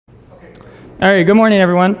All right, good morning,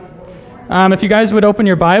 everyone. If you guys would open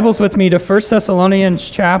your Bibles with me to 1 Thessalonians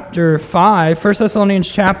chapter 5. 1 Thessalonians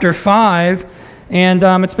chapter 5. And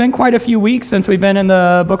it's been quite a few weeks since we've been in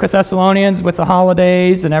the book of Thessalonians with the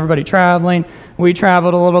holidays and everybody traveling. We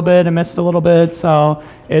traveled a little bit and missed a little bit, so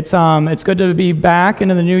it's good to be back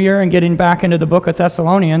into the new year and getting back into the book of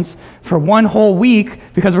Thessalonians for one whole week,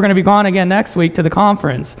 because we're going to be gone again next week to the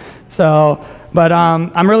conference. But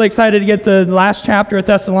I'm really excited to get the last chapter of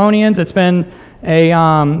Thessalonians. It's been a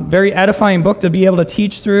very edifying book to be able to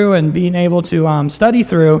teach through and being able to study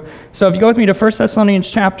through. So if you go with me to 1 Thessalonians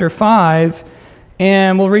chapter 5,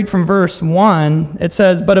 and we'll read from verse 1. It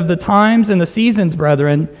says, "But of the times and the seasons,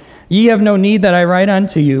 brethren, ye have no need that I write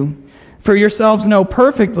unto you. For yourselves know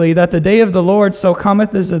perfectly that the day of the Lord so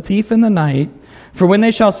cometh as a thief in the night. For when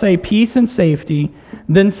they shall say peace and safety,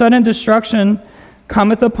 then sudden destruction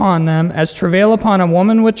cometh upon them, as travail upon a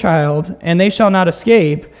woman with child, and they shall not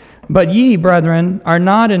escape. But ye, brethren, are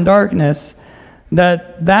not in darkness,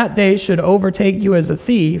 that that day should overtake you as a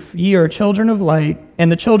thief. Ye are children of light,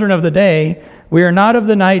 and the children of the day. We are not of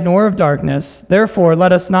the night nor of darkness. Therefore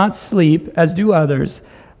let us not sleep, as do others,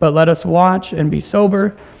 but let us watch and be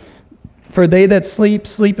sober. For they that sleep,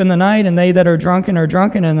 sleep in the night, and they that are drunken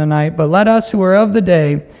in the night. But let us who are of the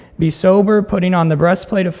day be sober, putting on the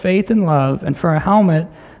breastplate of faith and love, and for a helmet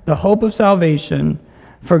the hope of salvation.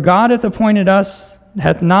 For God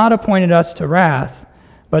hath not appointed us to wrath,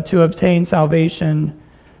 but to obtain salvation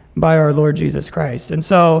by our Lord Jesus Christ." And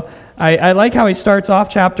so I like how he starts off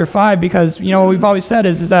chapter 5, because what we've always said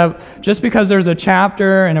is that just because there's a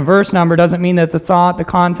chapter and a verse number doesn't mean that the thought, the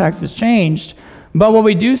context has changed. But what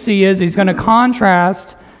we do see is he's going to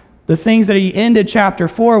contrast the things that he ended chapter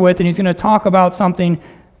 4 with, and he's going to talk about something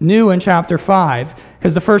new in chapter 5.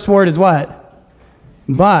 Because the first word is what?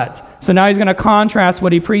 But. So now he's going to contrast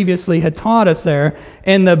what he previously had taught us there.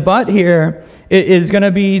 And the but here is going to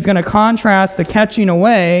be, he's going to contrast the catching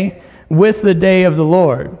away with the day of the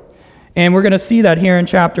Lord. And we're going to see that here in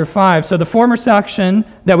chapter 5. So the former section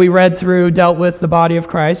that we read through dealt with the body of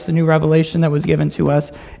Christ, the new revelation that was given to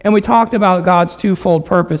us. And we talked about God's twofold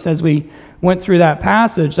purpose as we went through that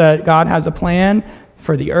passage, that God has a plan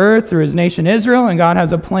for the earth through his nation Israel, and God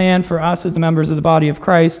has a plan for us as the members of the body of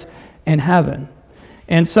Christ in heaven.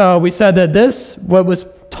 And so we said that what was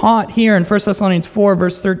taught here in 1 Thessalonians 4,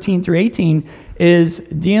 verse 13 through 18, is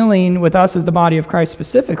dealing with us as the body of Christ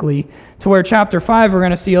specifically, to where chapter 5 we're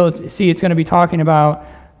going to see it's going to be talking about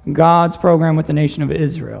God's program with the nation of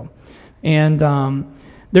Israel. And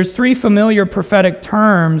there's three familiar prophetic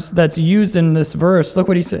terms that's used in this verse. Look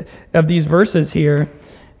what he said of these verses here.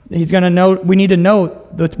 He's going to note, we need to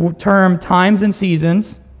note the term times and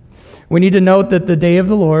seasons. We need to note that the day of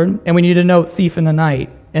the Lord, and we need to note thief in the night.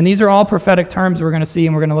 And these are all prophetic terms we're going to see,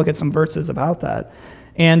 and we're going to look at some verses about that.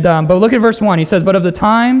 And but look at verse 1. He says, "But of the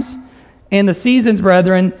times and the seasons,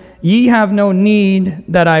 brethren, ye have no need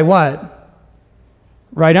that I" what?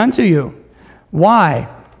 "Write unto you." Why?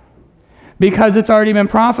 Because it's already been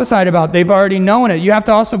prophesied about. They've already known it. We have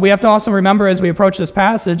to also remember as we approach this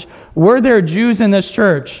passage, were there Jews in this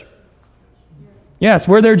church? Yes.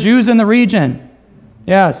 Were there Jews in the region?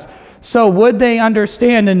 Yes. So would they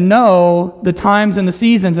understand and know the times and the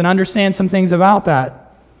seasons and understand some things about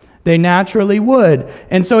that? They naturally would.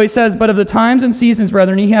 And so he says, "But of the times and seasons,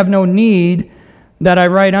 brethren, ye have no need that I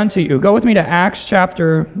write unto you." Go with me to Acts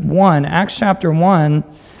chapter 1. Acts chapter 1.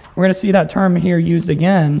 We're going to see that term here used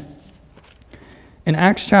again. In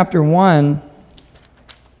Acts chapter 1,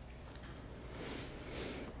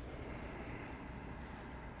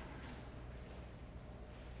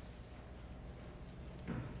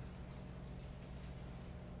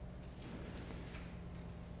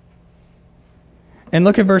 and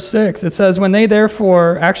look at verse 6. It says, "When they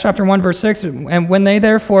therefore," Acts chapter 1, verse 6, "and when they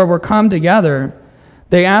therefore were come together,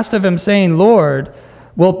 they asked of him, saying, Lord,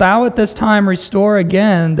 wilt thou at this time restore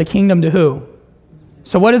again the kingdom to" who?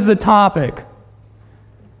 So what is the topic?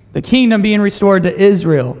 The kingdom being restored to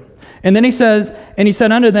Israel. And then he says, "And he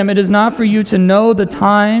said unto them, It is not for you to know the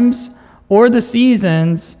times or the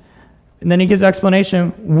seasons," and then he gives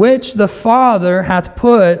explanation, "which the Father hath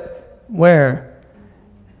put" where?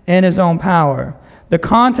 "In his own power." The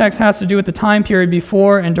context has to do with the time period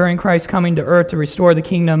before and during Christ's coming to earth to restore the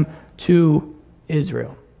kingdom to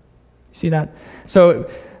Israel. You see that? So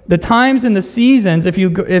the times and the seasons, if you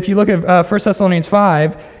look at 1 Thessalonians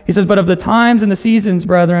 5, he says, "But of the times and the seasons,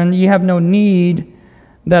 brethren, ye have no need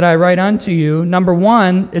that I write unto you." Number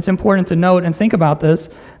one, it's important to note and think about this,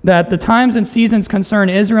 that the times and seasons concern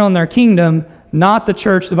Israel and their kingdom, not the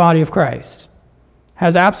church, the body of Christ.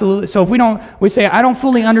 Has absolutely. So if we say, I don't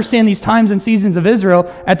fully understand these times and seasons of Israel,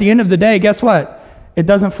 at the end of the day, guess what? it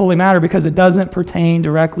doesn't fully matter because it doesn't pertain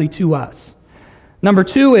directly to us. Number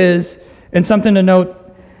two is, and something to note,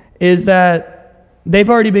 is that they've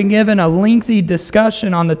already been given a lengthy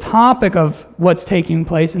discussion on the topic of what's taking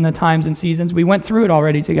place in the times and seasons. We went through it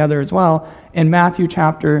already together as well in Matthew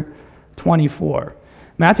chapter 24.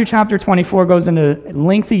 Matthew chapter 24 goes into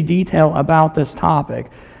lengthy detail about this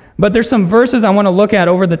topic. But there's some verses I want to look at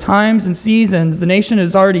over the times and seasons. The nation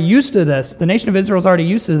is already used to this. The nation of Israel is already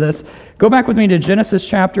used to this. Go back with me to Genesis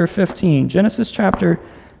chapter 15. Genesis chapter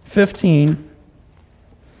 15.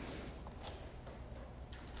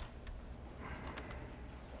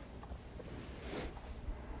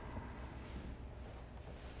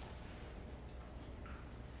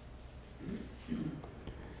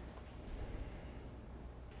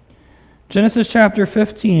 Genesis chapter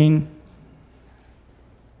 15.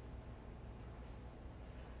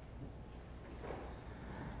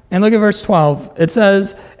 And look at verse 12. It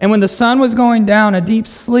says, "And when the sun was going down, a deep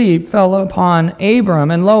sleep fell upon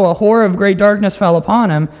Abram, and lo, a horror of great darkness fell upon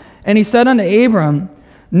him. And he said unto Abram,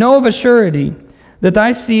 Know of a surety that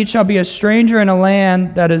thy seed shall be a stranger in a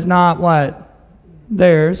land that is not" what?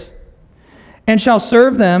 Theirs. "And shall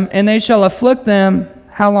serve them, and they shall afflict them"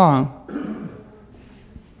 how long?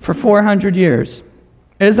 For 400 years.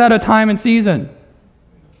 Is that a time and season?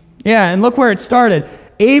 Yeah, and look where it started.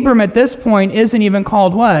 Abram at this point isn't even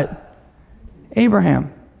called what?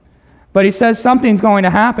 Abraham. But he says something's going to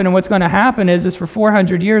happen, and what's going to happen is for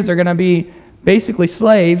 400 years they're going to be basically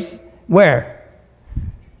slaves. Where?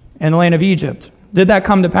 In the land of Egypt. Did that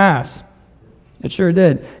come to pass? It sure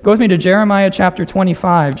did. Go with me to Jeremiah chapter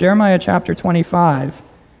 25. Jeremiah chapter 25.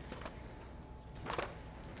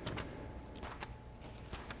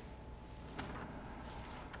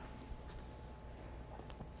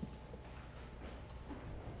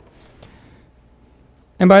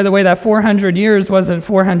 And by the way, that 400 years wasn't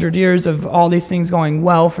 400 years of all these things going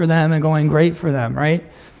well for them and going great for them, right?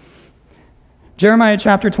 Jeremiah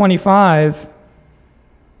chapter 25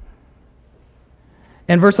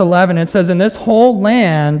 and verse 11, it says, "And this whole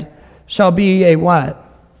land shall be a" what?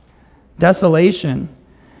 Desolation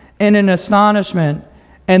and an astonishment.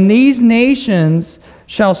 "And these nations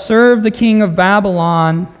shall serve the king of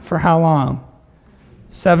Babylon" for how long?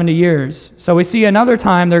 70 years. So we see another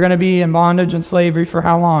time they're going to be in bondage and slavery for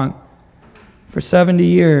how long? For 70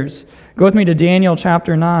 years. Go with me to Daniel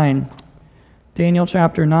chapter 9. Daniel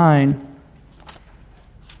chapter 9.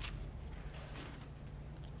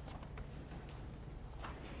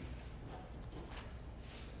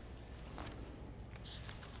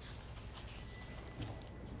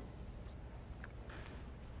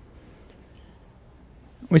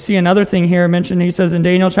 We see another thing here mentioned. He says in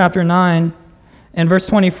Daniel chapter 9, in verse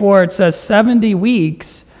 24, it says, 70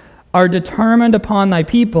 weeks are determined upon thy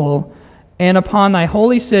people and upon thy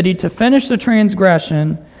holy city to finish the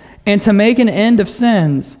transgression and to make an end of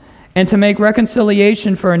sins and to make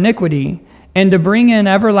reconciliation for iniquity and to bring in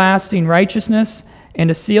everlasting righteousness and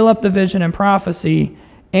to seal up the vision and prophecy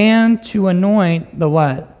and to anoint the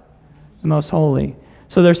what? The most holy.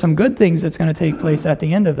 So there's some good things that's going to take place at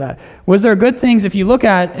the end of that. Was there good things? If you look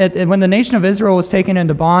at when the nation of Israel was taken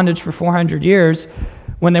into bondage for 400 years,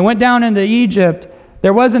 when they went down into Egypt,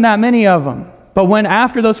 there wasn't that many of them. But when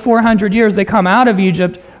after those 400 years they come out of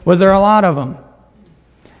Egypt, was there a lot of them?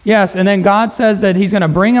 Yes, and then God says that he's going to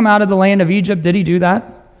bring them out of the land of Egypt. Did he do that?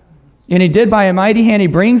 And he did by a mighty hand. He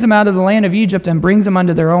brings them out of the land of Egypt and brings them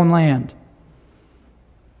unto their own land.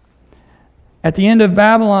 At the end of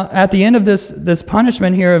Babylon, at the end of this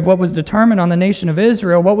punishment here of what was determined on the nation of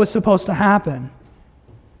Israel, what was supposed to happen?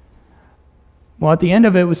 Well, at the end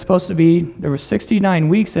of it was supposed to be, there were 69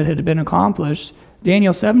 weeks that had been accomplished.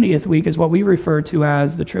 Daniel's 70th week is what we refer to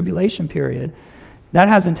as the tribulation period. That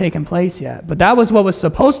hasn't taken place yet. But that was what was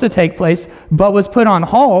supposed to take place, but was put on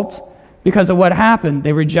halt because of what happened.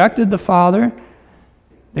 They rejected the Father.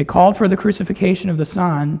 They called for the crucifixion of the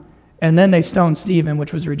Son. And then they stoned Stephen,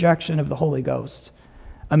 which was rejection of the Holy Ghost.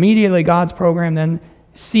 Immediately, God's program then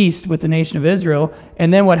ceased with the nation of Israel.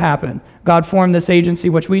 And then what happened? God formed this agency,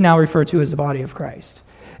 which we now refer to as the body of Christ.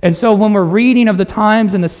 And so when we're reading of the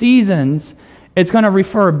times and the seasons, it's going to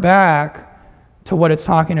refer back to what it's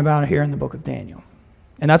talking about here in the book of Daniel.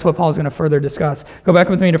 And that's what Paul's going to further discuss. Go back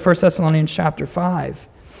with me to 1 Thessalonians chapter 5.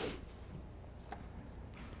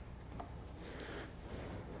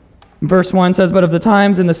 Verse 1 says, "But of the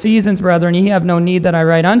times and the seasons, brethren, ye have no need that I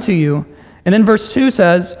write unto you." And then verse 2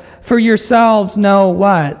 says, "For yourselves know"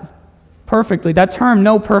 what? Perfectly. That term,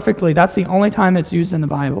 "know perfectly," that's the only time it's used in the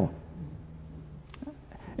Bible.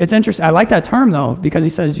 It's interesting. I like that term, though, because he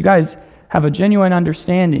says, you guys have a genuine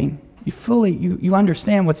understanding. You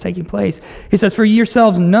understand what's taking place. He says, "For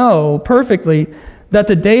yourselves know perfectly that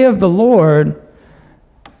the day of the Lord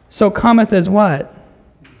so cometh as what?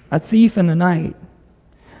 A thief in the night.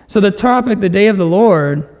 So the topic, the day of the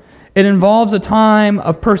Lord, it involves a time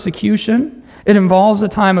of persecution. It involves a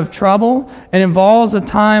time of trouble. It involves a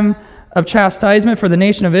time of chastisement for the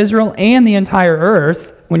nation of Israel and the entire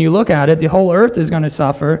earth. When you look at it, the whole earth is going to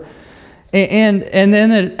suffer. And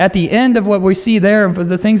then at the end of what we see there,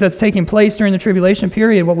 the things that's taking place during the tribulation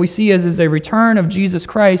period, what we see is a return of Jesus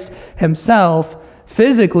Christ himself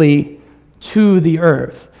physically to the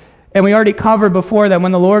earth. And we already covered before that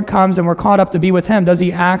when the Lord comes and we're caught up to be with him, does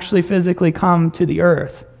he actually physically come to the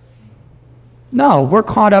earth? No, we're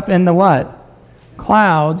caught up in the what?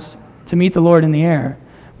 Clouds to meet the Lord in the air.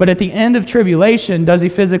 But at the end of tribulation, does he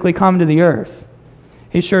physically come to the earth?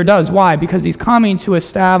 He sure does. Why? Because he's coming to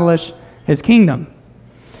establish his kingdom.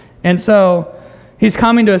 And so he's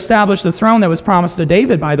coming to establish the throne that was promised to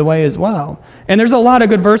David, by the way, as well. And there's a lot of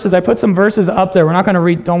good verses. I put some verses up there. We're not going to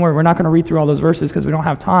read, don't worry, we're not going to read through all those verses because we don't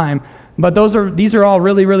have time. But these are all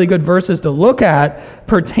really, really good verses to look at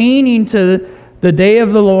pertaining to the day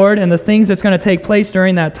of the Lord and the things that's going to take place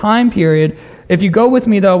during that time period. If you go with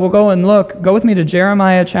me, though, we'll go and look. Go with me to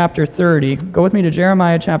Jeremiah chapter 30. Go with me to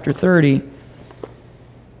Jeremiah chapter 30.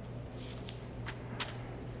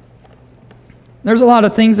 There's a lot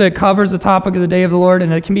of things that covers the topic of the day of the Lord,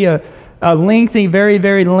 and it can be a lengthy, very,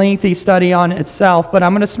 very lengthy study on itself. But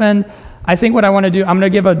I'm going to spend, I think what I want to do, I'm going to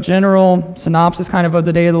give a general synopsis kind of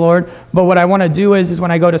the day of the Lord. But what I want to do is when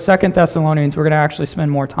I go to 2 Thessalonians, we're going to actually spend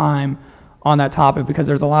more time on that topic because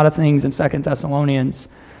there's a lot of things in 2 Thessalonians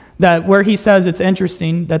that where he says it's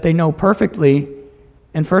interesting that they know perfectly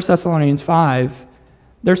in 1 Thessalonians 5,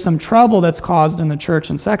 there's some trouble that's caused in the church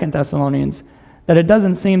in 2 Thessalonians that it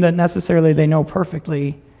doesn't seem that necessarily they know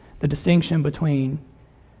perfectly the distinction between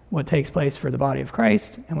what takes place for the body of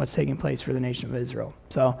Christ and what's taking place for the nation of Israel.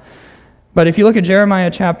 So, but if you look at Jeremiah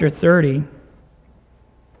chapter 30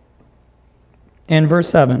 and verse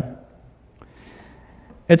 7,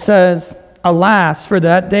 it says, "Alas, for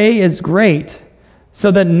that day is great, so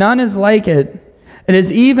that none is like it. It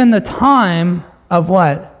is even the time of"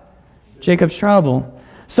 what? Jacob's trouble.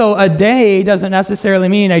 So a day doesn't necessarily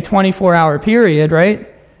mean a 24-hour period, right?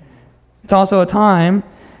 It's also a time.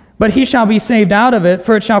 "But he shall be saved out of it,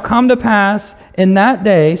 for it shall come to pass in that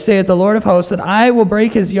day, saith the Lord of hosts, that I will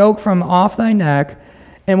break his yoke from off thy neck,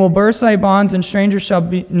 and will burst thy bonds, and strangers shall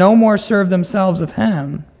be no more serve themselves of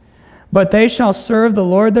him. But they shall serve the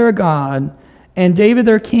Lord their God, and David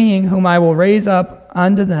their king, whom I will raise up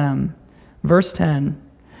unto them." Verse 10.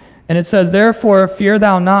 And it says, "Therefore fear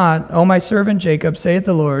thou not, O my servant Jacob, saith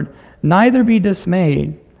the Lord, neither be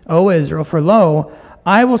dismayed, O Israel, for lo,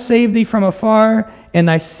 I will save thee from afar, and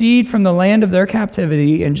thy seed from the land of their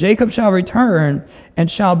captivity, and Jacob shall return, and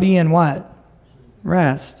shall be in" what?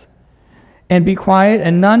 Rest. "And be quiet,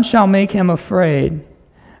 and none shall make him afraid.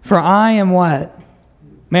 For I am" what?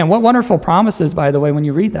 Man, what wonderful promises, by the way, when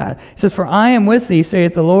you read that. He says, "For I am with thee,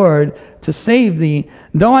 saith the Lord, to save thee.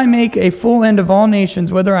 Though I make a full end of all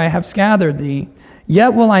nations whither I have scattered thee,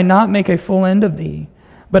 yet will I not make a full end of thee.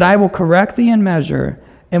 But I will correct thee in measure,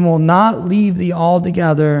 and will not leave thee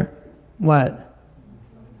altogether." What?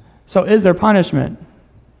 So is there punishment?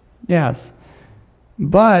 Yes.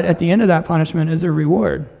 But at the end of that punishment is there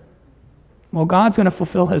reward. Well, God's going to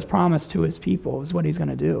fulfill his promise to his people, is what he's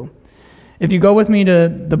going to do. If you go with me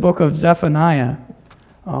to the book of Zephaniah,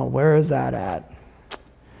 oh, where is that at?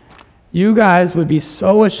 You guys would be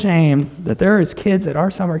so ashamed that there is kids at our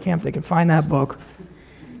summer camp that can find that book.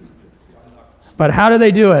 But how do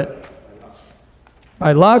they do it?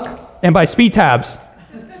 By luck and by speed tabs.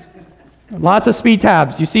 Lots of speed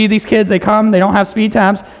tabs. You see these kids, they come, they don't have speed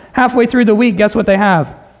tabs. Halfway through the week, guess what they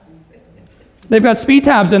have? They've got speed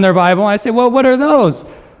tabs in their Bible. I say, well, what are those?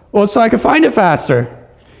 Well, so I can find it faster.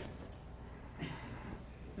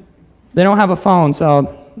 They don't have a phone,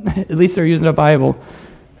 so at least they're using a Bible.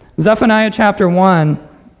 Zephaniah chapter 1.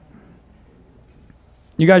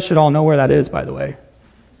 You guys should all know where that is, by the way.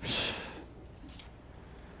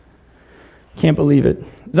 Can't believe it.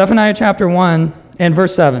 Zephaniah chapter 1 and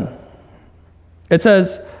verse 7. It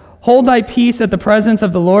says, "Hold thy peace at the presence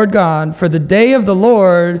of the Lord God, for the day of the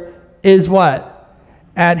Lord is" what?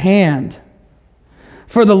 At hand.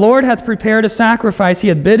 "For the Lord hath prepared a sacrifice, he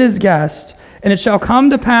hath bid his guest. And it shall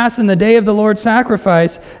come to pass in the day of the Lord's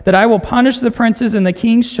sacrifice that I will punish the princes and the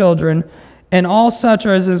king's children, and all such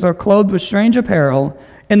as are clothed with strange apparel.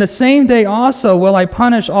 In the same day also will I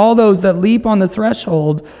punish all those that leap on the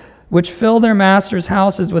threshold, which fill their masters'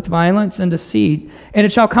 houses with violence and deceit. And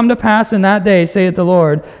it shall come to pass in that day, saith the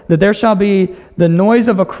Lord, that there shall be the noise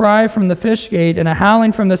of a cry from the fish gate, and a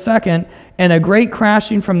howling from the second, and a great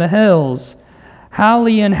crashing from the hills. Howl,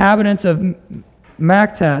 ye inhabitants of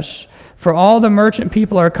Maktesh, for all the merchant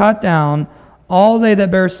people are cut down, all they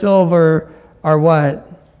that bear silver are what?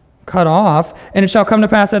 Cut off. And it shall come to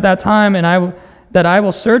pass at that time, that I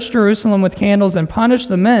will search Jerusalem with candles and punish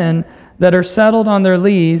the men that are settled on their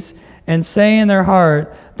lees, and say in their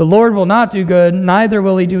heart, the Lord will not do good, neither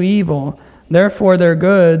will he do evil. Therefore their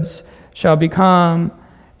goods shall become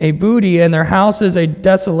a booty, and their houses a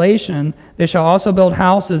desolation. They shall also build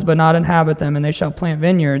houses, but not inhabit them, and they shall plant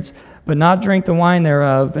vineyards, but not drink the wine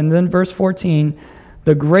thereof. And then verse 14,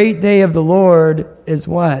 the great day of the Lord is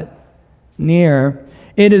what? Near.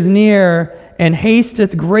 It is near, and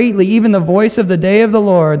hasteth greatly, even the voice of the day of the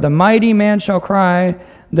Lord. The mighty man shall cry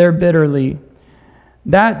there bitterly.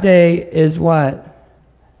 That day is what?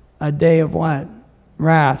 A day of what?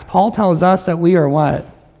 Wrath. Paul tells us that we are what?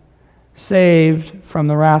 Saved from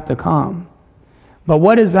the wrath to come. But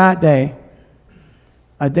what is that day?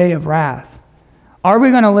 A day of wrath. Are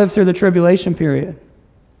we going to live through the tribulation period?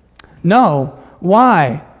 No.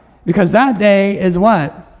 Why? Because that day is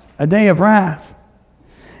what? A day of wrath.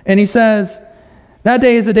 And he says, that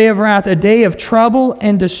day is a day of wrath, a day of trouble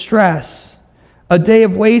and distress, a day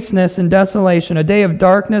of wasteness and desolation, a day of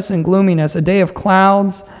darkness and gloominess, a day of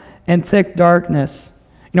clouds and thick darkness.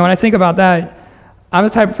 You know, when I think about that, I'm the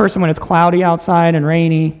type of person when it's cloudy outside and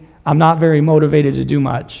rainy, I'm not very motivated to do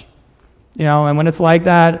much. You know, and when it's like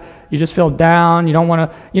that, you just feel down. You don't want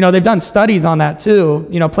to, you know, they've done studies on that too.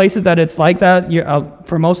 You know, places that it's like that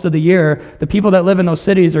for most of the year, the people that live in those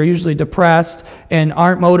cities are usually depressed and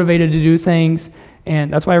aren't motivated to do things.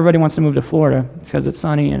 And that's why everybody wants to move to Florida. It's because it's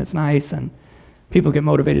sunny and it's nice and people get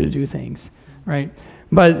motivated to do things, right?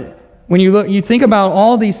 But when you think about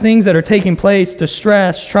all these things that are taking place,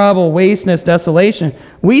 distress, trouble, wasteness, desolation,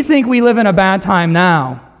 we think we live in a bad time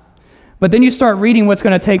now. But then you start reading what's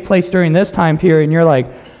going to take place during this time period, and you're like,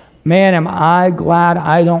 man, am I glad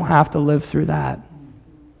I don't have to live through that.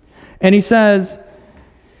 And he says,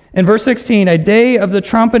 in verse 16, a day of the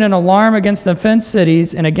trumpet and alarm against the fenced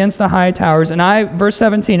cities and against the high towers. Verse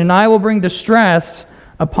 17, and I will bring distress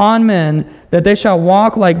upon men, that they shall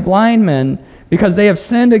walk like blind men, because they have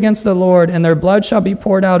sinned against the Lord, and their blood shall be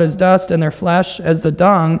poured out as dust, and their flesh as the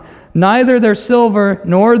dung. Neither their silver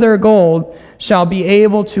nor their gold shall be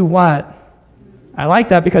able to what? I like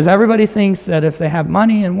that, because everybody thinks that if they have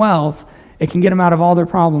money and wealth, it can get them out of all their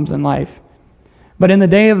problems in life. But in the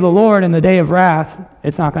day of the Lord, in the day of wrath,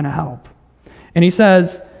 it's not going to help. And he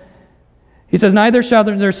says, neither shall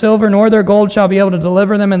their silver nor their gold shall be able to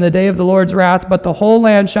deliver them in the day of the Lord's wrath, but the whole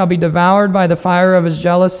land shall be devoured by the fire of his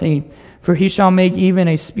jealousy, for he shall make even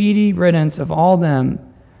a speedy riddance of all them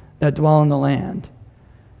that dwell in the land.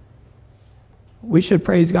 We should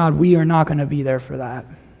praise God we are not going to be there for that.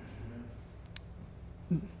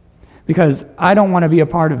 Because I don't want to be a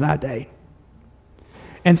part of that day.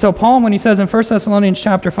 And so Paul, when he says in 1 Thessalonians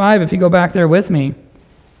chapter 5, if you go back there with me,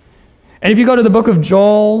 and if you go to the book of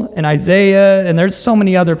Joel and Isaiah, and there's so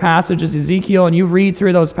many other passages, Ezekiel, and you read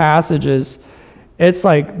through those passages, it's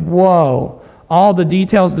like, whoa, all the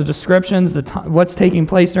details, the descriptions, what's taking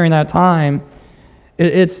place during that time,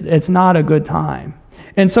 it's not a good time.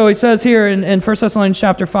 And so he says here in 1 Thessalonians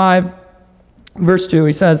chapter 5, verse 2,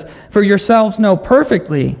 he says, for yourselves know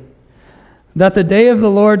perfectly that the day of the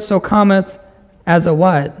Lord so cometh as a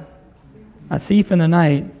what? A thief in the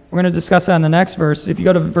night. We're going to discuss that in the next verse. If you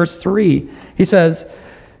go to verse 3, he says,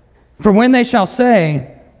 for when they shall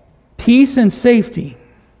say, peace and safety.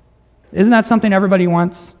 Isn't that something everybody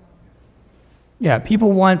wants? Yeah,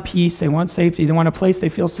 people want peace, they want safety, they want a place they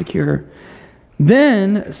feel secure.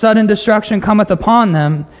 Then sudden destruction cometh upon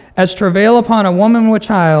them, as travail upon a woman with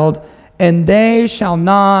child, and they shall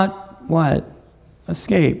not, what?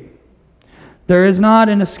 Escape. There is not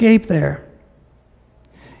an escape there.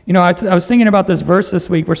 You know, I was thinking about this verse this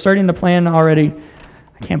week. We're starting to plan already.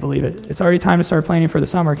 I can't believe it. It's already time to start planning for the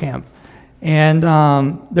summer camp. And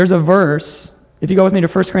there's a verse. If you go with me to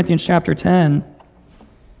 1 Corinthians chapter 10.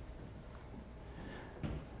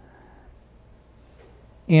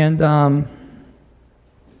 And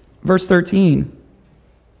verse 13.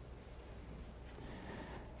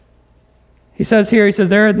 He says,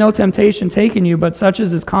 there hath no temptation taken you, but such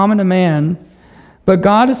as is common to man. But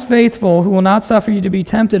God is faithful, who will not suffer you to be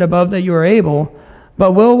tempted above that you are able,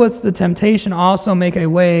 but will with the temptation also make a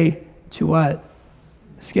way to what?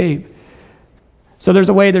 Escape. So there's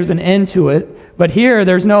a way, there's an end to it. But here,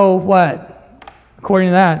 there's no what? According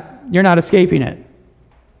to that, you're not escaping it.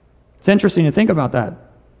 It's interesting to think about that.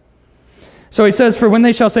 So he says, for when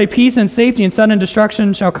they shall say peace and safety and sudden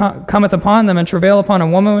destruction shall cometh upon them, and travail upon a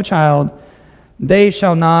woman with child, they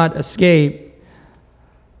shall not escape.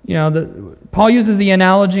 Paul uses the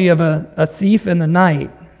analogy of a thief in the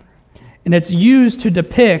night, and it's used to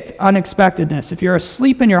depict unexpectedness. If you're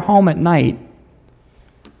asleep in your home at night,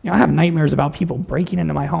 I have nightmares about people breaking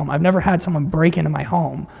into my home. I've never had someone break into my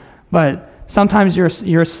home, but sometimes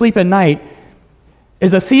you're asleep at night.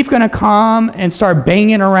 Is a thief going to come and start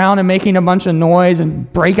banging around and making a bunch of noise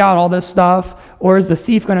and break out all this stuff? Or is the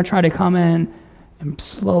thief going to try to come in and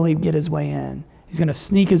slowly get his way in? He's going to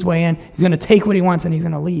sneak his way in. He's going to take what he wants and he's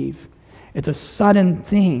going to leave. It's a sudden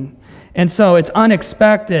thing. And so it's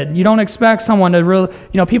unexpected. You don't expect someone to really,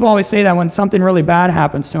 people always say that when something really bad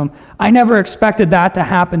happens to them. I never expected that to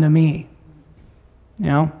happen to me.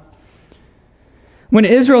 When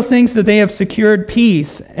Israel thinks that they have secured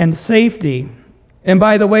peace and safety, and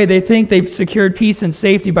by the way, they think they've secured peace and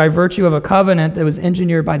safety by virtue of a covenant that was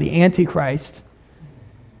engineered by the Antichrist,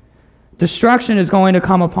 destruction is going to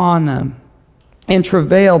come upon them. And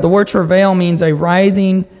travail, the word travail means a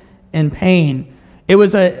writhing in pain. It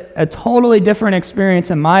was a totally different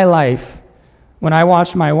experience in my life when I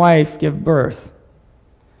watched my wife give birth.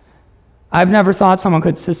 I've never thought someone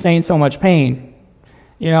could sustain so much pain,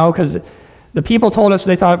 because the people told us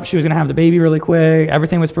they thought she was going to have the baby really quick,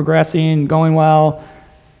 everything was progressing, going well,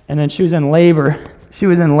 and then she was in labor. She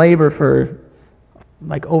was in labor for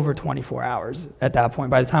like over 24 hours at that point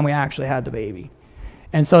by the time we actually had the baby.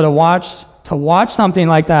 And so to watch something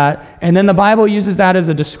like that, and then the Bible uses that as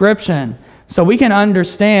a description, so we can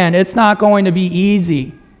understand it's not going to be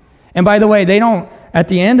easy. And by the way, at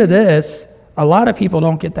the end of this, a lot of people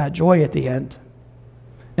don't get that joy at the end.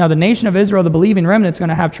 Now, the nation of Israel, the believing remnant, is going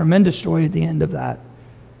to have tremendous joy at the end of that.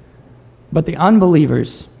 But the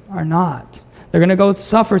unbelievers are not. They're going to go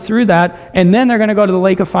suffer through that, and then they're going to go to the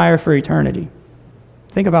lake of fire for eternity.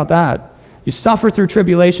 Think about that. You suffer through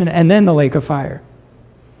tribulation and then the lake of fire.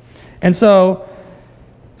 And so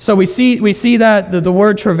we see that the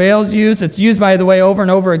word travail is used. It's used, by the way, over and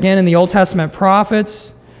over again in the Old Testament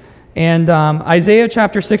prophets. And Isaiah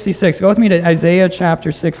chapter 66. Go with me to Isaiah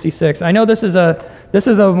chapter 66. I know this is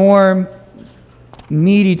a more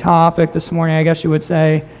meaty topic this morning, I guess you would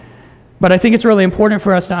say. But I think it's really important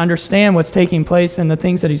for us to understand what's taking place and the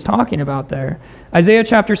things that he's talking about there. Isaiah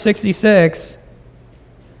chapter 66.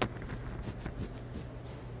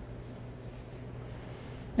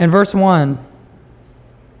 And verse 1.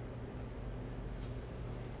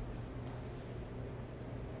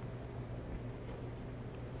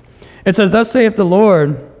 It says, "Thus saith the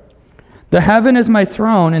Lord, the heaven is my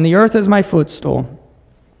throne, and the earth is my footstool.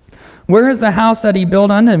 Where is the house that he built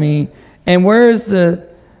unto me, and where is the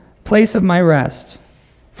place of my rest?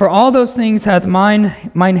 For all those things hath mine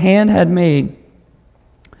hand had made,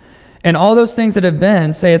 and all those things that have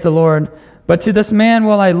been, saith the Lord. But to this man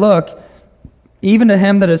will I look, even to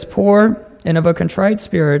him that is poor and of a contrite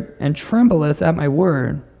spirit, and trembleth at my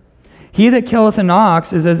word. He that killeth an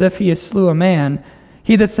ox is as if he slew a man.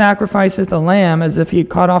 He that sacrificeth a lamb as if he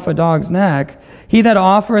cut off a dog's neck. He that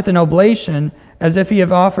offereth an oblation as if he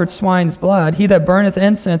have offered swine's blood. He that burneth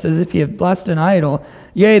incense as if he have blessed an idol.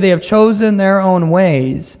 Yea, they have chosen their own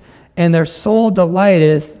ways, and their soul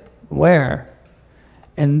delighteth where?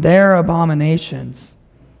 In their abominations."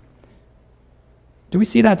 Do we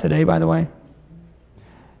see that today, by the way?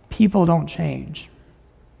 People don't change.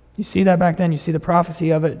 You see that back then. You see the prophecy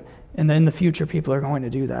of it. And then in the future, people are going to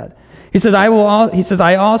do that. He says,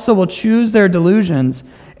 I also will choose their delusions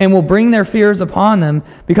and will bring their fears upon them,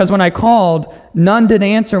 because when I called, none did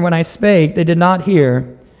answer. When I spake, they did not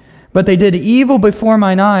hear. But they did evil before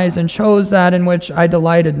mine eyes and chose that in which I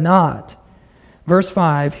delighted not. Verse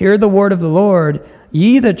 5, "Hear the word of the Lord,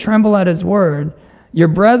 ye that tremble at his word. Your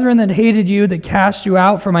brethren that hated you, that cast you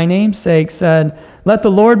out for my name's sake, said, Let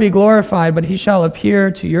the Lord be glorified, but he shall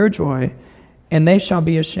appear to your joy, and they shall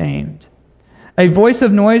be ashamed. A voice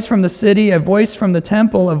of noise from the city, a voice from the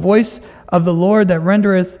temple, a voice of the Lord that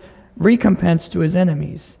rendereth recompense to his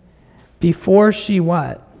enemies. Before she"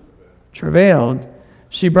 what? "Travailed,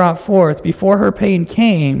 she brought forth. Before her pain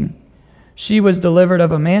came, she was delivered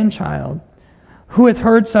of a man-child. Who hath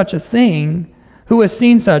heard such a thing? Who has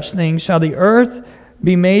seen such things? Shall the earth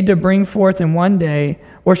be made to bring forth in one day,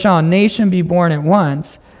 or shall a nation be born at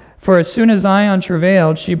once? For as soon as Zion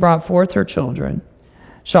travailed, she brought forth her children.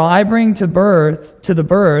 Shall I bring to the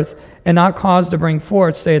birth, and not cause to bring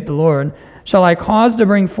forth, saith the Lord? Shall I cause to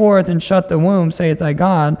bring forth and shut the womb, saith thy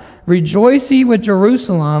God? Rejoice ye with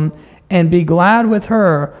Jerusalem, and be glad with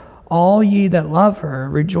her, all ye that love her.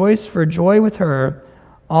 Rejoice for joy with her,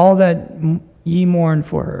 all that ye mourn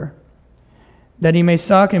for her. That ye may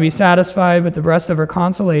suck and be satisfied with the breast of her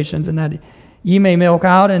consolations, and that ye may milk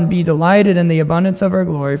out and be delighted in the abundance of her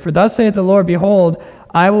glory. For thus saith the Lord, Behold,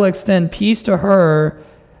 I will extend peace to her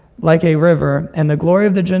like a river, and the glory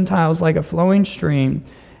of the Gentiles like a flowing stream.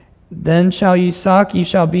 Then shall ye suck, ye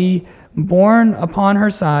shall be borne upon her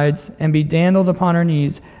sides, and be dandled upon her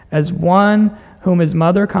knees, as one whom his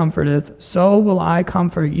mother comforteth, so will I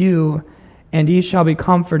comfort you, and ye shall be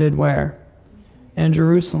comforted where? In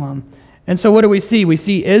Jerusalem. And so what do we see? We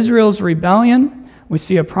see Israel's rebellion, we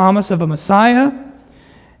see a promise of a Messiah,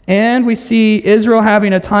 and we see Israel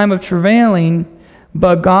having a time of travailing,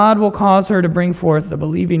 but God will cause her to bring forth the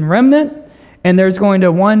believing remnant, and there's going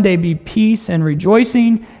to one day be peace and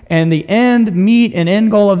rejoicing, and the end meat and end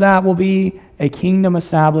goal of that will be a kingdom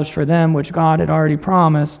established for them, which God had already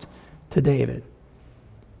promised to David.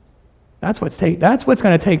 That's what's going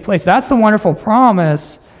to take place. That's the wonderful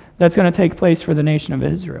promise that's going to take place for the nation of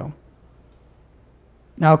Israel.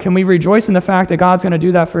 Now, can we rejoice in the fact that God's going to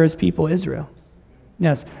do that for his people, Israel?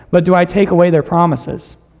 Yes. But do I take away their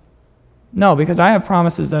promises? No, because I have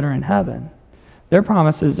promises that are in heaven. Their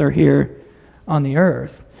promises are here on the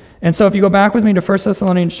earth. And so if you go back with me to 1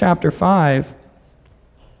 Thessalonians chapter 5,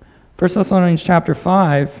 1 Thessalonians chapter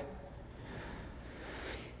 5,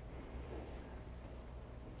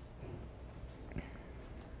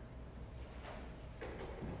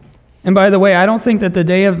 and by the way, I don't think that the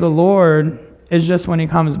day of the Lord is just when he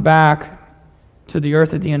comes back to the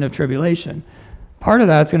earth at the end of tribulation. Part of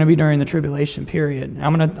that's going to be during the tribulation period.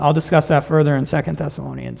 I'll discuss that further in 2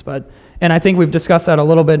 Thessalonians. And I think we've discussed that a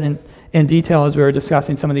little bit in detail as we were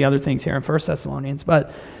discussing some of the other things here in 1 Thessalonians.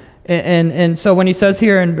 And so when he says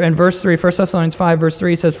here in verse 3, 1 Thessalonians 5, verse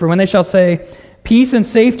 3, he says, "For when they shall say, peace and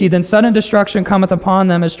safety, then sudden destruction cometh upon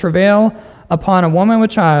them as travail upon a woman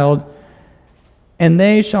with child, and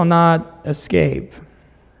they shall not escape."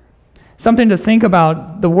 Something to think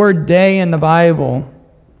about, the word day in the Bible,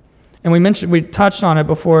 and we touched on it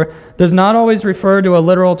before, does not always refer to a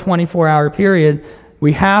literal 24-hour period.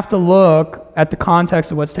 We have to look at the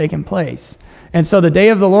context of what's taking place. And so the day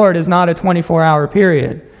of the Lord is not a 24-hour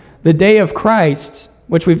period. The day of Christ,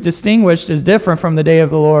 which we've distinguished, is different from the day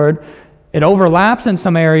of the Lord. It overlaps in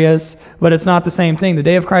some areas, but it's not the same thing. The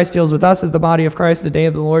day of Christ deals with us as the body of Christ. The day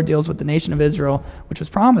of the Lord deals with the nation of Israel, which was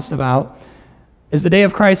promised about. Is the day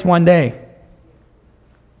of Christ one day?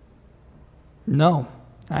 No,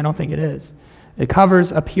 I don't think it is. It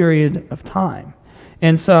covers a period of time.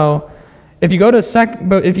 And so, if you go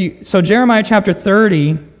to Jeremiah chapter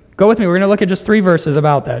 30, go with me. We're going to look at just 3 verses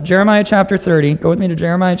about that. Jeremiah chapter 30. Go with me to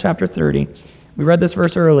Jeremiah chapter 30. We read this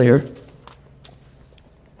verse earlier.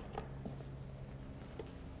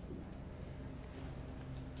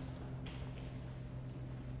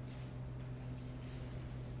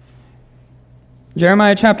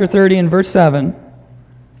 Jeremiah chapter 30 and verse 7.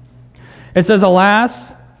 It says,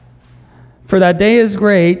 "Alas, for that day is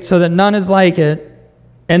great, so that none is like it."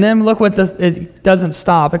 And then look it doesn't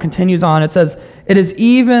stop. It continues on. It says, "It is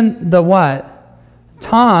even the" what?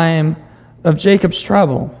 "Time of Jacob's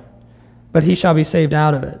trouble, but he shall be saved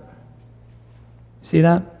out of it." See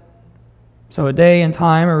that? So a day and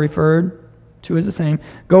time are referred to as the same.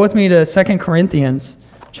 Go with me to 2 Corinthians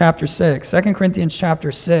chapter 6. 2 Corinthians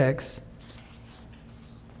chapter 6.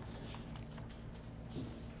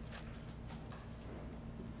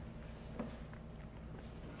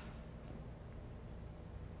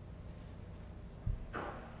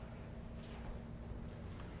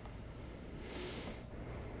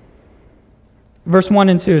 Verse 1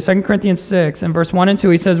 and 2, 2 Corinthians 6, and verse 1 and 2,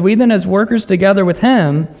 he says, "We then as workers together with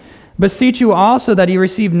him, beseech you also that ye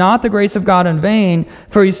receive not the grace of God in vain,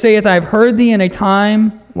 for he saith, I have heard thee in a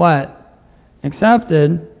time," what?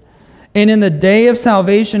 "Accepted. And in the day of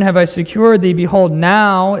salvation have I secured thee. Behold,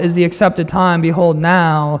 now is the accepted time. Behold,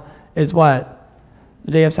 now is" what?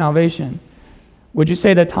 "The day of salvation." Would you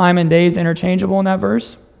say that time and day is interchangeable in that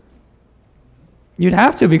verse? You'd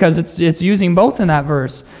have to, because it's using both in that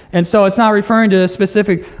verse. And so it's not referring to a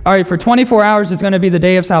specific, all right, for 24 hours it's going to be the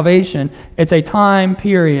day of salvation. It's a time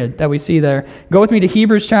period that we see there. Go with me to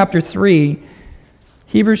Hebrews chapter 3.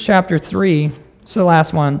 Hebrews chapter 3. It's the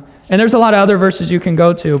last one. And there's a lot of other verses you can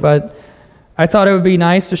go to, but I thought it would be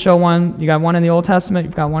nice to show one. You got one in the Old Testament,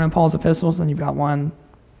 you've got one in Paul's epistles, and you've got one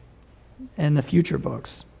in the future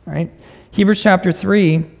books. Right? Hebrews chapter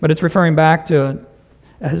 3, but it's referring back to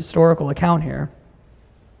a historical account here.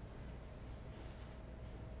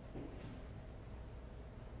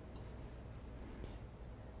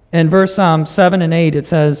 In verse 7 and 8 it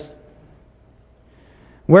says,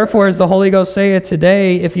 "Wherefore as the Holy Ghost saith,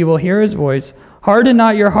 today, if you will hear his voice, harden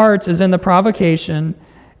not your hearts as in the provocation,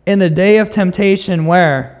 in the day of temptation,"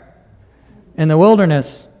 where? "In the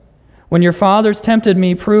wilderness, when your fathers tempted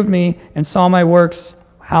me, proved me, and saw my works."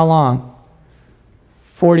 How long?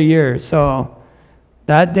 40 years. So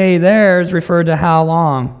that day there is referred to how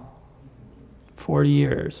long? 40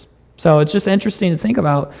 years. So it's just interesting to think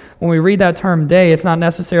about when we read that term day, it's not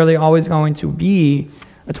necessarily always going to be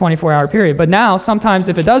a 24-hour period. But now, sometimes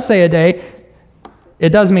if it does say a day, it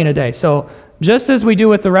does mean a day. So just as we do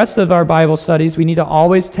with the rest of our Bible studies, we need to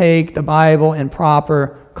always take the Bible in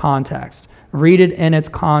proper context. Read it in its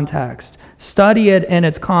context. Study it in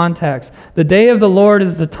its context. The day of the Lord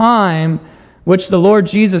is the time which the Lord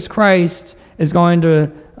Jesus Christ is going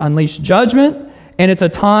to unleash judgment, and it's a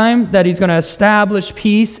time that he's going to establish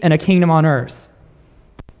peace and a kingdom on earth.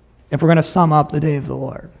 If we're going to sum up the day of the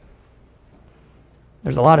Lord.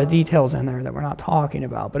 There's a lot of details in there that we're not talking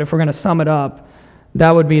about, but if we're going to sum it up,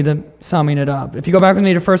 that would be the summing it up. If you go back with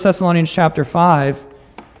me to 1 Thessalonians chapter 5,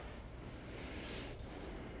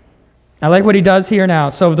 I like what he does here now.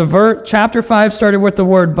 So chapter 5 started with the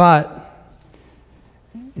word but.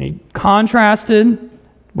 And he contrasted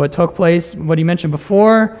what took place, what he mentioned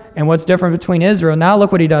before, and what's different between Israel. Now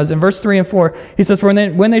look what he does. In verse 3 and 4, he says, "For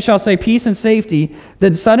when they shall say peace and safety,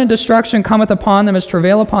 then sudden destruction cometh upon them as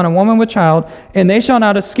travail upon a woman with child, and they shall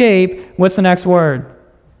not escape." What's the next word?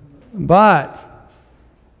 But.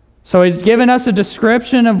 So he's given us a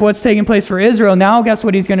description of what's taking place for Israel. Now guess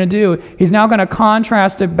what he's going to do? He's now going to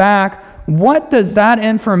contrast it back. What does that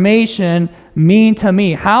information mean to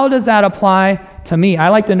me? How does that apply to me? I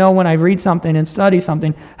like to know when I read something and study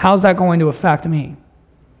something, how's that going to affect me?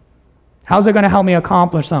 How's it going to help me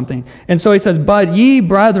accomplish something? And so he says, "But ye,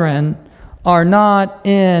 brethren, are not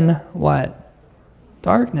in" what?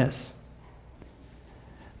 Darkness.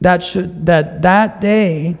 That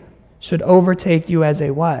day should overtake you as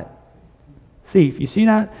a what? Thief. You see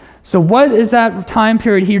that? So what is that time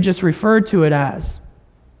period he just referred to it as?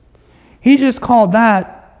 He just called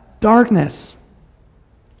that darkness.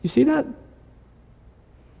 You see that?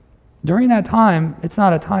 During that time, it's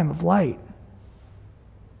not a time of light.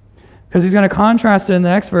 Because he's going to contrast it in the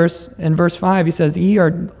next verse. In verse 5, he says, "Ye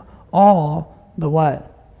are all the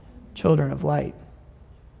what? Children of light."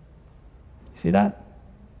 You see that?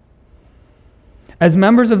 As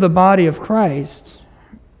members of the body of Christ,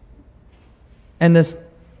 and this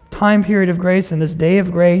time period of grace and this day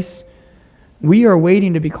of grace, we are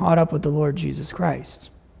waiting to be caught up with the Lord Jesus Christ.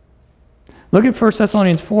 Look at 1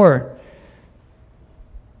 Thessalonians 4.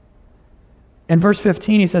 In verse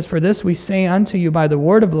 15, he says, "For this we say unto you by the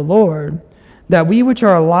word of the Lord, that we which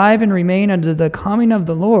are alive and remain unto the coming of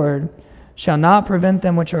the Lord shall not prevent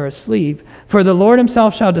them which are asleep. For the Lord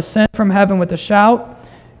himself shall descend from heaven with a shout,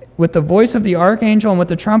 with the voice of the archangel, and with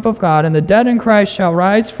the trump of God, and the dead in Christ shall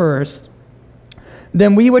rise first.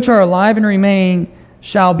 Then we which are alive and remain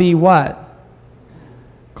shall be" what?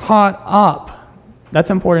 Caught up. That's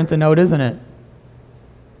important to note, isn't it?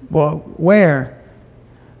 Well, where?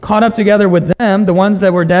 Caught up together with them, the ones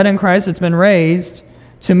that were dead in Christ, that's been raised,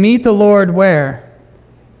 to meet the Lord where?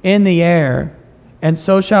 In the air. And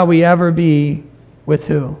so shall we ever be with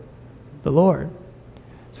who? The Lord.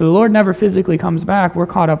 So the Lord never physically comes back. We're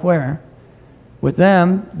caught up where? With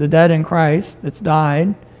them, the dead in Christ that's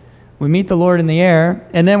died. We meet the Lord in the air.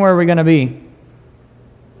 And then where are we going to be?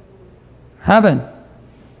 Heaven.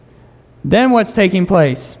 Then what's taking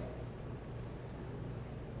place?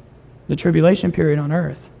 The tribulation period on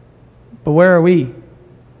earth. But where are we?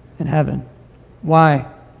 In heaven. Why?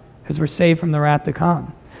 Because we're saved from the wrath to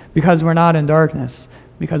come. Because we're not in darkness.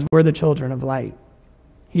 Because we're the children of light.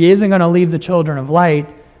 He isn't going to leave the children of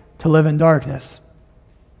light to live in darkness.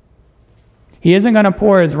 He isn't going to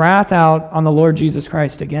pour his wrath out on the Lord Jesus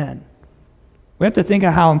Christ again. We have to think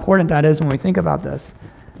of how important that is when we think about this.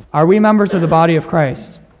 Are we members of the body of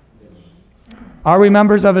Christ? Are we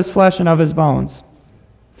members of his flesh and of his bones?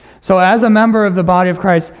 So as a member of the body of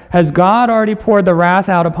Christ, has God already poured the wrath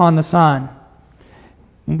out upon the Son?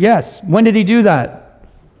 Yes. When did he do that?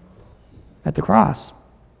 At the cross.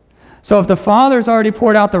 So if the Father's already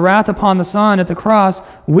poured out the wrath upon the Son at the cross,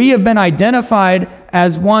 we have been identified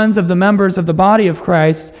as ones of the members of the body of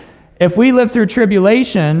Christ. If we live through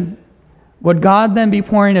tribulation, would God then be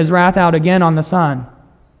pouring his wrath out again on the Son?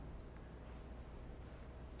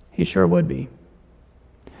 He sure would be.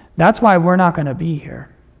 That's why we're not going to be here.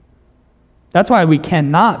 That's why we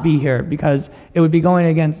cannot be here, because it would be going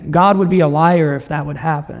against, God would be a liar if that would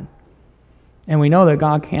happen. And we know that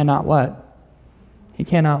God cannot what? He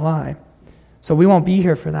cannot lie. So we won't be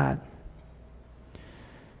here for that.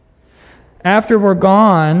 After we're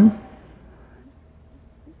gone,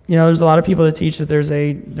 there's a lot of people that teach that there's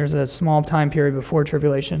a small time period before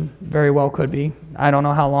tribulation. Very well could be. I don't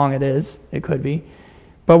know how long it is. It could be.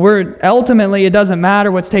 But ultimately, it doesn't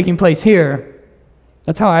matter what's taking place here.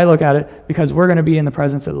 That's how I look at it, because we're going to be in the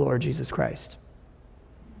presence of the Lord Jesus Christ.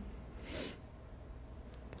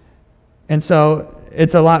 And so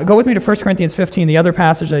it's a lot. Go with me to 1 Corinthians 15, the other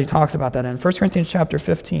passage that he talks about that in. 1 Corinthians chapter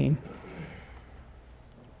 15.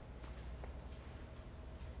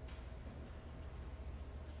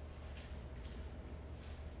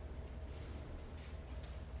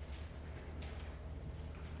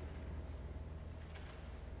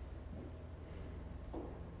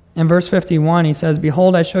 In verse 51, he says,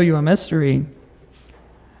 "Behold, I show you a mystery.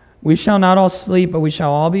 We shall not all sleep, but we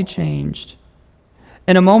shall all be changed.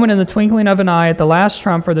 In a moment, in the twinkling of an eye, at the last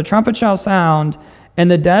trump, for the trumpet shall sound,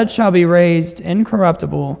 and the dead shall be raised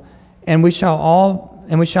incorruptible, and we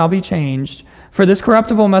shall be changed. For this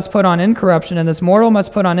corruptible must put on incorruption, and this mortal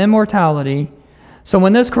must put on immortality. So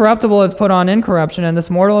when this corruptible hath put on incorruption, and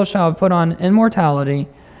this mortal shall have put on immortality,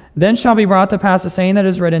 then shall be brought to pass the saying that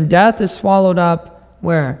is written, Death is swallowed up,"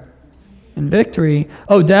 where? "In victory.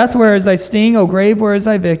 O death, where is thy sting? O grave, where is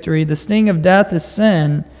thy victory? The sting of death is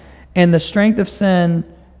sin, and the strength of sin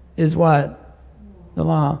is" what? "The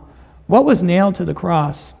law." What was nailed to the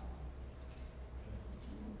cross?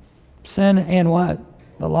 Sin and what?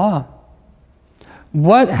 The law.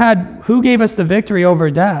 Who gave us the victory over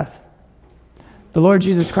death? The Lord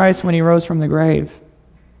Jesus Christ when he rose from the grave.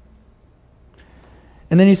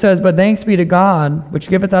 And then he says, "But thanks be to God, which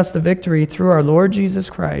giveth us the victory through our Lord Jesus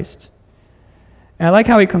Christ." And I like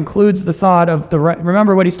how he concludes the thought of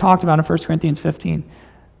remember what he's talked about in 1 Corinthians 15.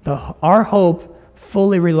 Our hope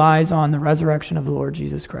fully relies on the resurrection of the Lord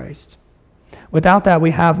Jesus Christ. Without that,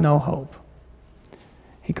 we have no hope.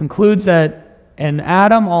 He concludes that in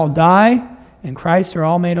Adam all die, in Christ are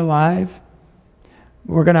all made alive.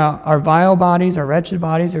 Our vile bodies, our wretched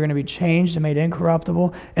bodies are going to be changed and made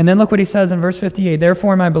incorruptible. And then look what he says in verse 58.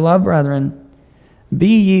 "Therefore, my beloved brethren,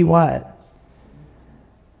 be ye" what?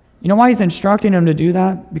 You know why he's instructing them to do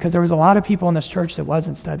that? Because there was a lot of people in this church that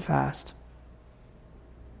wasn't steadfast.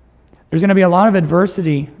 There's going to be a lot of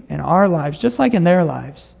adversity in our lives, just like in their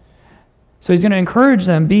lives. So he's going to encourage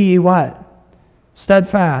them, be ye what?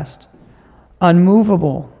 Steadfast,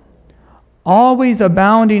 unmovable, always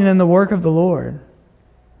abounding in the work of the Lord.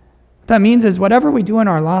 What that means is whatever we do in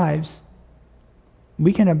our lives,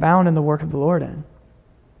 we can abound in the work of the Lord in.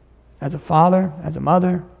 As a father, as a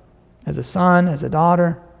mother, as a son, as a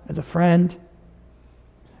daughter, as a friend.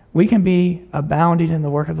 We can be abounding in the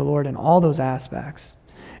work of the Lord in all those aspects.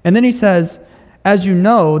 And then he says, "As you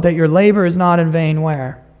know that your labor is not in vain,"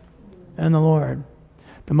 where? In the Lord.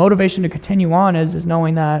 The motivation to continue on is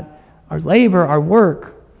knowing that our labor, our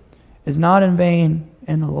work, is not in vain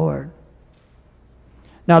in the Lord.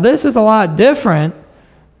 Now this is a lot different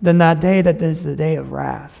than that day that is the day of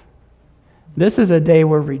wrath. This is a day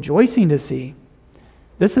we're rejoicing to see.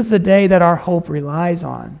 This is the day that our hope relies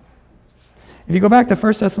on. If you go back to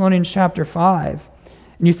 1 Thessalonians chapter 5,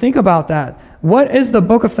 and you think about that, what is the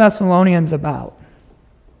book of Thessalonians about?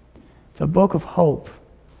 It's a book of hope.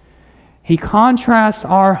 He contrasts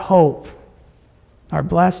our hope, our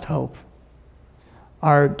blessed hope,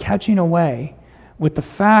 our catching away, with the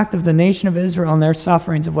fact of the nation of Israel and their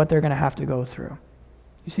sufferings of what they're going to have to go through.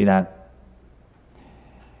 You see that?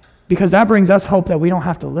 Because that brings us hope that we don't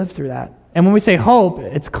have to live through that. And when we say hope,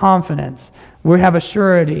 it's confidence. We have a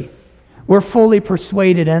surety. We're fully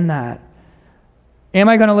persuaded in that. Am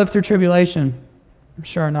I going to live through tribulation? I'm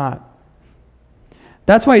sure not.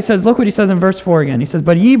 That's why he says, look what he says in verse 4 again. He says,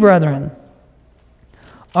 "But ye, brethren,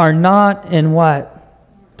 are not in"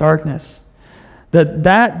 what? Darkness.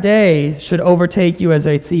 That day should overtake you as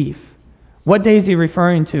a thief. What day is he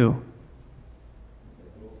referring to?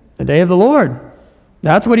 The day of the Lord.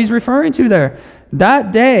 That's what he's referring to there.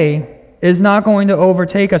 That day is not going to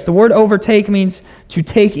overtake us. The word overtake means to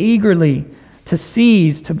take eagerly, to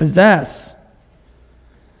seize, to possess.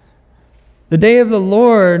 The day of the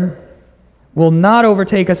Lord will not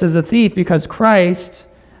overtake us as a thief because Christ,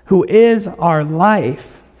 who is our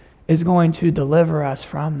life, is going to deliver us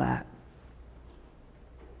from that.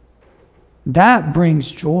 That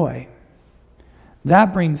brings joy.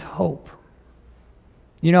 That brings hope.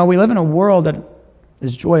 You know, we live in a world that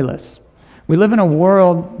is joyless. We live in a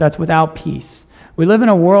world that's without peace. We live in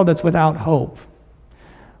a world that's without hope.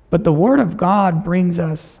 But the Word of God brings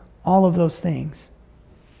us all of those things.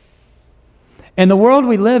 And the world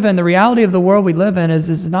we live in, the reality of the world we live in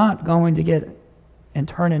is not going to get and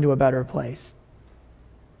turn into a better place.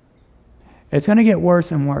 It's going to get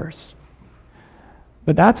worse and worse.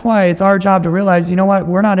 But that's why it's our job to realize, you know what?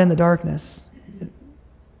 We're not in the darkness.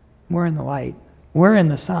 We're in the light. We're in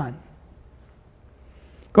the sun.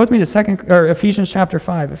 Go with me to Ephesians chapter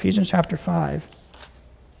 5. Ephesians chapter 5.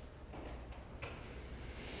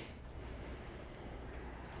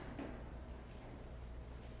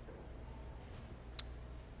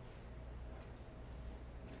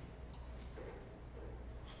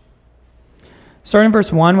 Starting in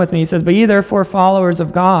verse 1 with me, he says, "But ye therefore followers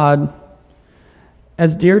of God,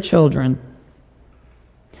 as dear children,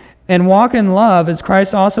 and walk in love, as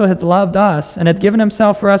Christ also hath loved us, and hath given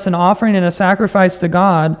himself for us an offering and a sacrifice to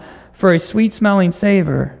God for a sweet-smelling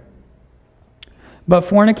savor. But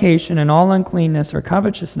fornication and all uncleanness or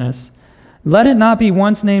covetousness, let it not be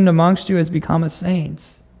once named amongst you as becometh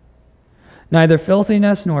saints. Neither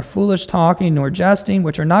filthiness, nor foolish talking, nor jesting,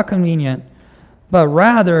 which are not convenient, but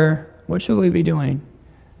rather," what should we be doing?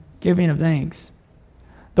 Giving of thanks.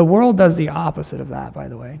 The world does the opposite of that, by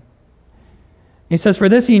the way. He says, "For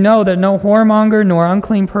this ye know, that no whoremonger, nor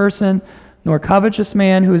unclean person, nor covetous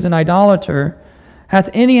man who is an idolater, hath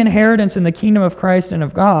any inheritance in the kingdom of Christ and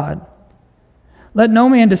of God. Let no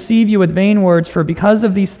man deceive you with vain words, for because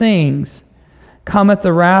of these things cometh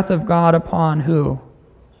the wrath of God upon" who?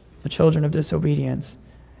 The children of disobedience.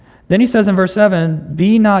 Then he says in verse 7,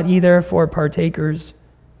 "Be not ye therefore partakers,"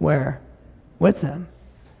 where? With them.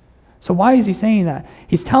 So why is he saying that?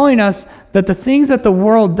 He's telling us that the things that the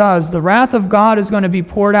world does, the wrath of God is going to be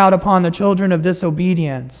poured out upon the children of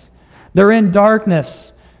disobedience. They're in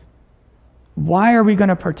darkness. Why are we going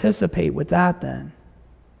to participate with that then?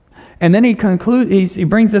 And then he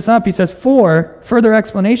brings this up. He says, "For," further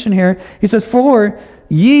explanation here, he says, "For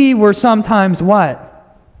ye were sometimes"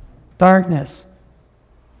 what? Darkness.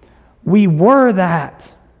 We were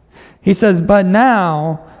that. He says, "But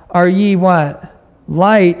now are ye" what?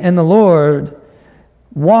 "Light in the Lord.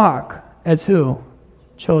 Walk as" who?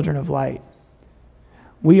 Children of light.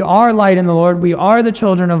 We are light in the Lord. We are the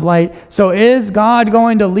children of light. So is God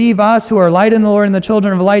going to leave us who are light in the Lord and the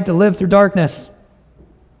children of light to live through darkness?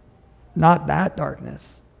 Not that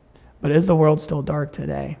darkness. But is the world still dark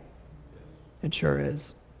today? It sure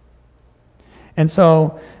is. And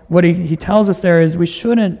so what he tells us there is we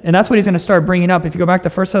shouldn't, and that's what he's going to start bringing up. If you go back to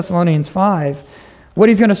 1 Thessalonians 5, what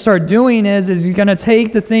he's going to start doing is he's going to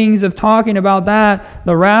take the things of talking about that,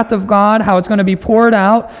 the wrath of God, how it's going to be poured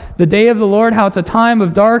out, the day of the Lord, how it's a time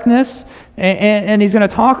of darkness, and he's going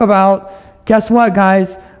to talk about, guess what,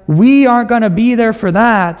 guys? We aren't going to be there for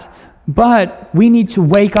that, but we need to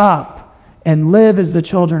wake up and live as the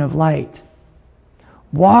children of light.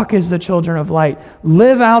 Walk as the children of light.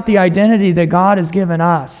 Live out the identity that God has given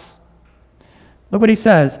us. Look what he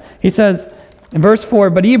says. He says, in verse 4,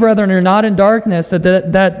 "But ye, brethren, are not in darkness,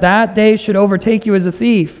 that day should overtake you as a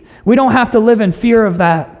thief." We don't have to live in fear of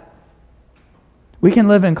that. We can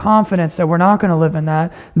live in confidence that we're not going to live in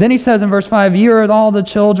that. Then he says in verse 5, "Ye are all the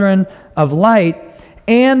children of light,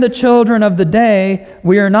 and the children of the day.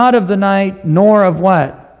 We are not of the night, nor of"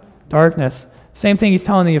 what? Darkness. Same thing he's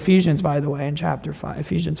telling the Ephesians, by the way, in chapter 5,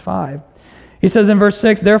 Ephesians 5. He says in verse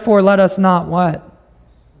 6, "Therefore let us not" what?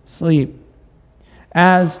 Sleep.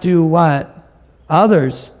 "As do" what?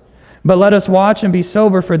 Others. "But let us watch and be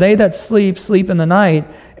sober, for they that sleep, sleep in the night,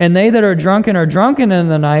 and they that are drunken in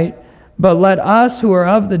the night. But let us who are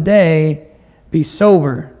of the day be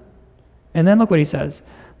sober." And then look what he says.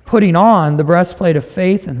 "Putting on the breastplate of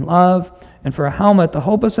faith and love, and for a helmet the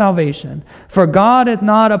hope of salvation. For God hath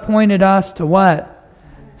not appointed us to" what?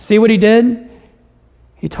 See what he did?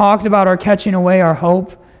 He talked about our catching away our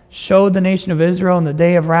hope, showed the nation of Israel in the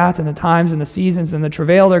day of wrath and the times and the seasons and the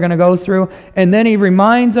travail they're going to go through. And then he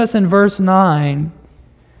reminds us in verse 9,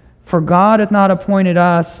 "For God hath not appointed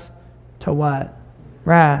us to" what?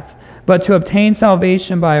 Wrath, "but to obtain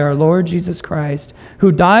salvation by our Lord Jesus Christ,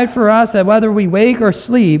 who died for us, that whether we wake or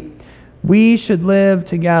sleep, we should live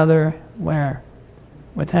together" where?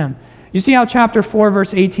 With him. You see how chapter 4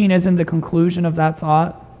 verse 18 isn't the conclusion of that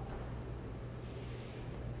thought?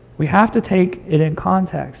 We have to take it in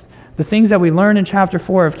context. The things that we learn in chapter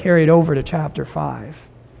 4 have carried over to chapter 5.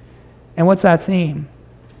 And what's that theme?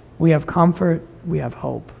 We have comfort, we have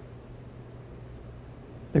hope.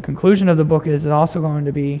 The conclusion of the book is also going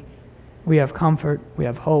to be, we have comfort, we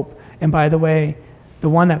have hope. And by the way, the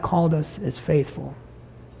one that called us is faithful.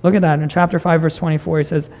 Look at that in chapter 5 verse 24. He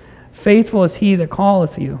says, "Faithful is he that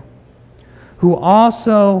calleth you, who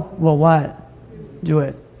also will" what? Do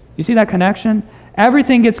it. You see that connection?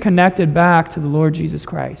 Everything gets connected back to the Lord Jesus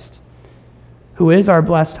Christ, who is our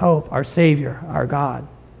blessed hope, our Savior, our God.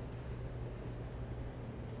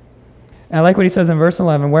 And I like what he says in verse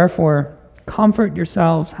 11, "Wherefore, comfort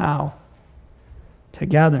yourselves" how?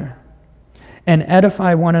 Together. "And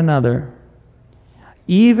edify one another,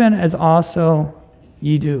 even as also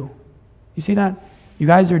ye do." You see that? You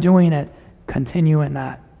guys are doing it. Continue in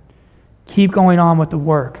that. Keep going on with the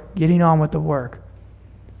work. Getting on with the work.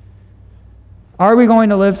 Are we going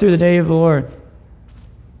to live through the day of the Lord?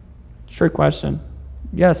 Trick question.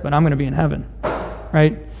 Yes, but I'm going to be in heaven,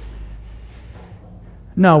 right?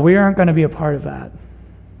 No, we aren't going to be a part of that.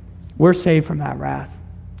 we're saved from that wrath.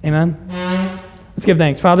 Amen? Let's give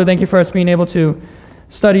thanks. Father, thank you for us being able to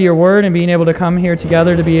study your word and being able to come here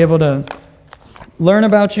together to be able to learn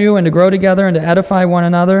about you and to grow together and to edify one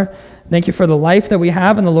another. Thank you for the life that we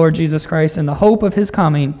have in the Lord Jesus Christ and the hope of his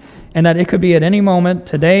coming, and that it could be at any moment,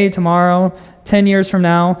 today, tomorrow, 10 years from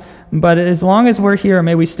now. But as long as we're here,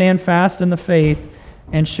 may we stand fast in the faith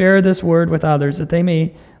and share this word with others, that they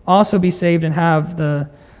may also be saved and have the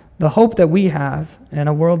hope that we have in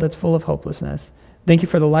a world that's full of hopelessness. Thank you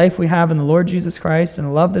for the life we have in the Lord Jesus Christ and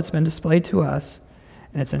the love that's been displayed to us.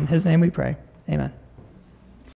 And it's in his name we pray. Amen.